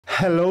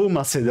Hello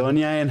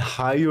Macedonia and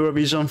hi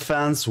Eurovision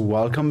fans,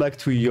 welcome back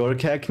to your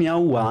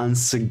Keknia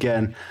once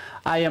again.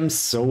 I am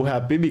so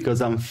happy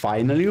because I'm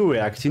finally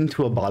reacting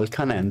to a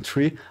Balkan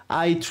entry.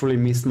 I truly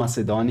missed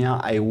Macedonia.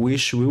 I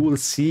wish we will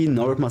see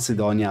North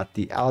Macedonia at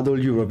the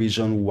adult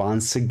Eurovision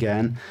once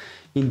again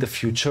in the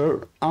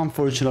future.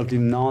 Unfortunately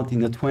not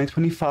in the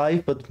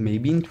 2025, but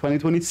maybe in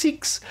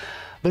 2026.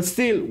 But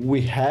still,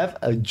 we have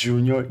a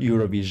Junior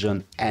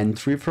Eurovision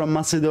entry from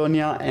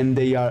Macedonia, and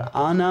they are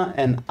Ana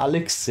and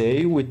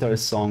Aleksej with their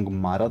song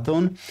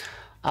Marathon.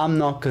 I'm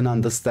not gonna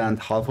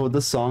understand half of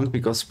the song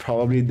because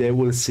probably they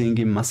will sing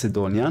in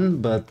Macedonian,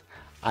 but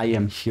I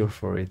am here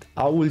for it.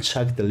 I will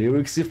check the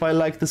lyrics if I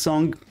like the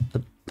song,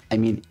 but I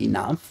mean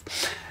enough.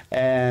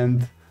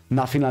 And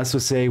nothing else to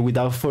say.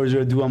 Without further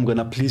ado, I'm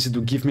gonna please you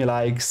to give me a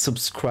like,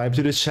 subscribe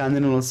to the channel,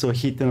 and also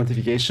hit the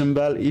notification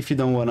bell if you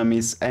don't wanna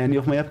miss any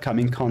of my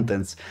upcoming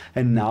contents.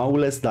 And now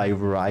let's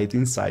dive right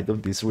inside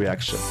of this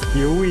reaction.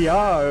 Here we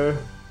are!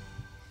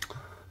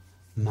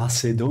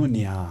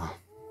 Macedonia.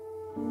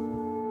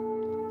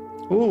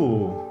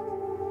 Ooh.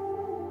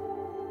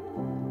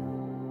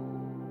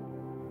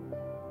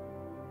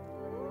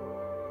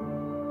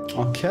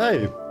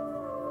 Okay.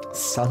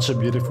 Such a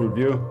beautiful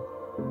view.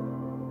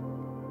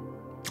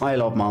 I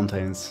love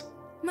mountains.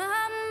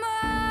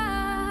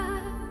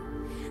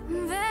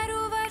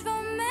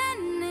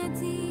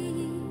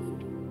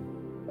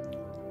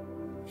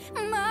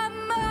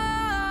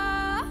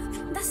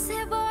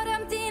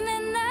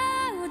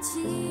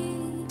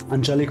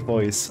 Angelic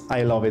voice,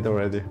 I love it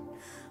already.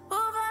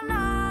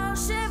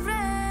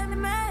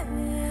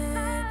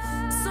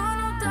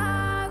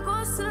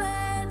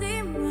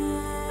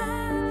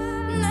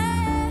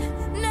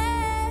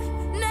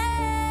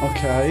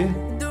 Okay.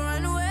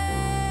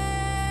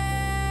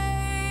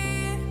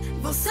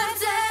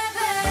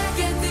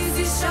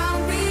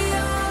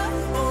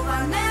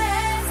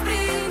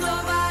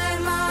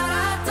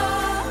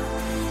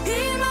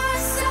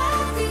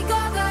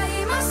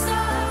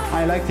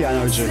 I like the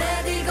energy.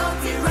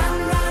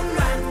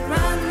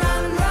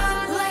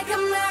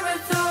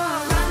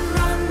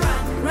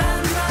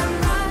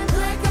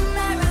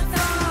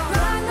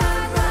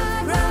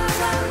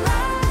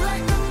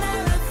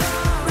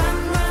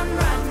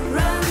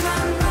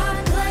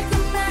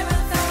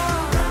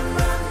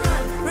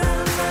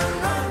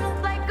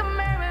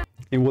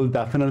 It will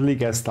definitely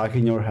get stuck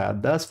in your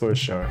head, that's for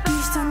sure.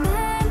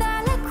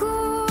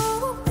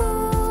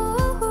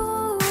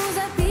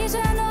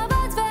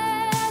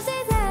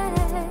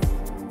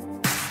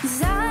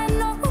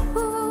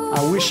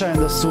 I wish I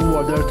understood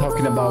what they're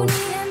talking about.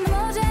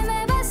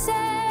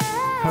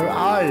 Her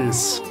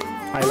eyes,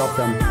 I love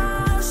them.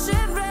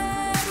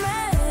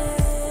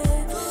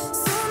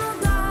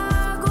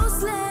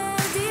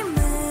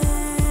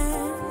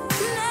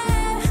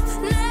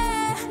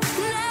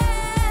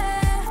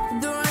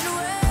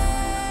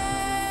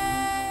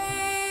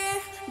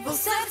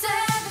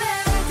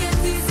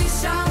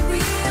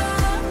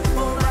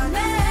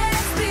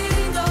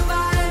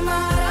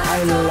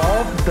 I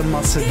love the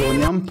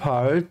Macedonian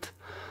part.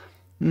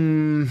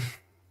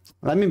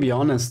 Let me be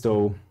honest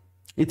though,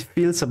 it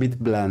feels a bit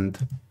bland.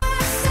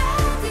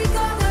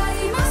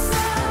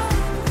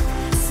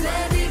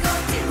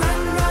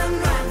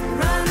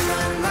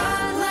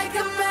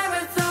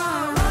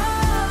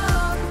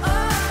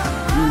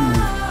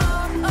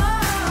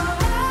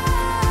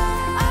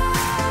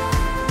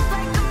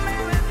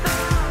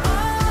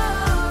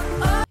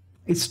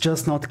 It's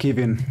just not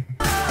giving.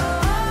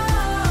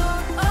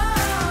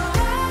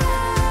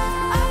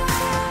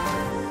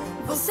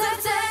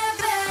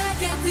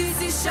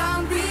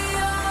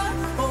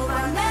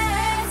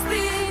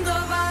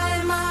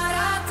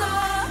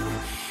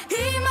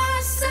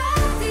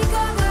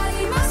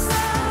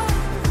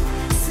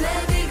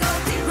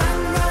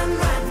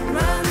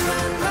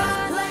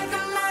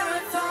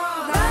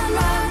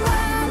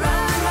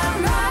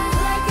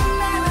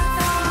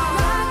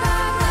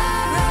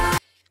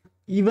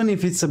 Even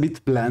if it's a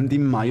bit bland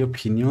in my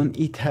opinion,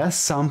 it has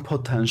some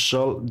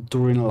potential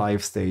during a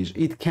live stage.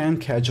 It can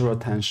catch your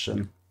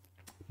attention,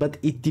 but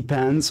it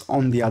depends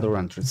on the other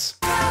entries.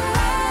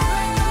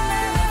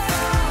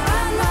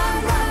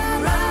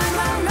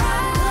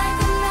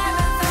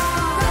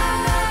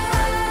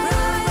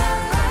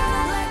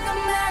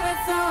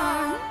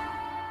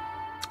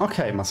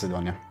 Okay,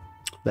 Macedonia,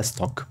 let's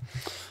talk.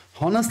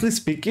 Honestly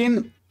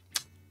speaking,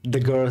 the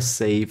girl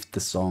saved the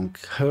song.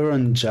 Her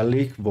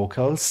angelic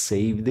vocals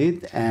saved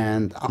it,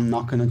 and I'm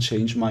not gonna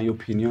change my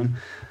opinion.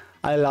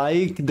 I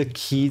like the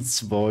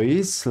kid's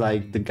voice,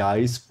 like the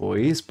guy's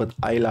voice, but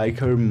I like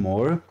her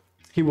more.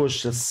 He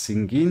was just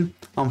singing.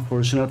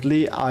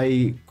 Unfortunately,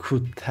 I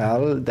could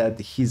tell that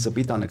he's a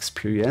bit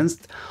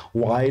unexperienced,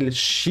 while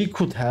she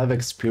could have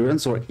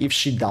experience, or if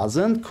she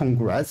doesn't,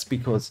 congrats,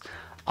 because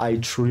I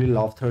truly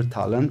loved her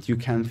talent. You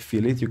can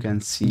feel it, you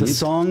can see it. The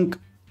song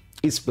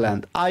is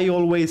bland. I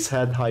always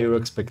had higher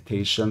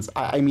expectations.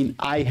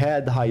 I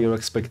had higher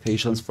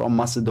expectations from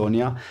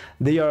Macedonia.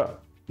 They are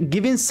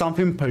giving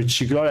something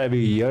particular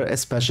every year,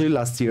 especially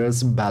last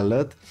year's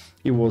ballad.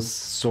 It was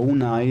so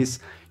nice.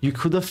 you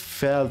could have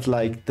felt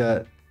like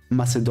the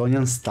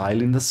Macedonian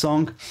style in the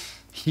song.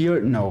 Here,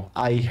 no,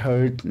 I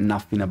heard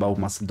nothing about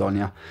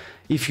Macedonia.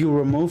 If you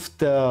remove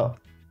the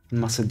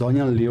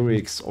Macedonian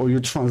lyrics or you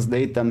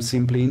translate them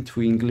simply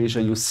into English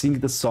and you sing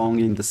the song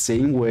in the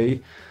same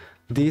way,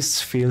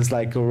 this feels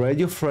like a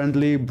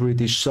radio-friendly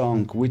British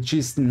song, which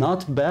is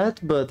not bad,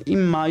 but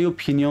in my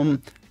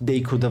opinion,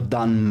 they could have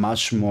done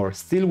much more,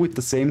 still with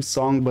the same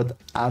song, but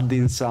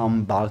adding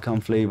some Balkan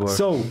flavor.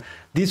 So,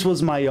 this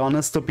was my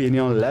honest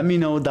opinion. Let me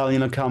know down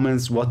in the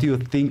comments what you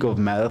think of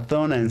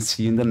Marathon, and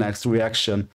see you in the next reaction.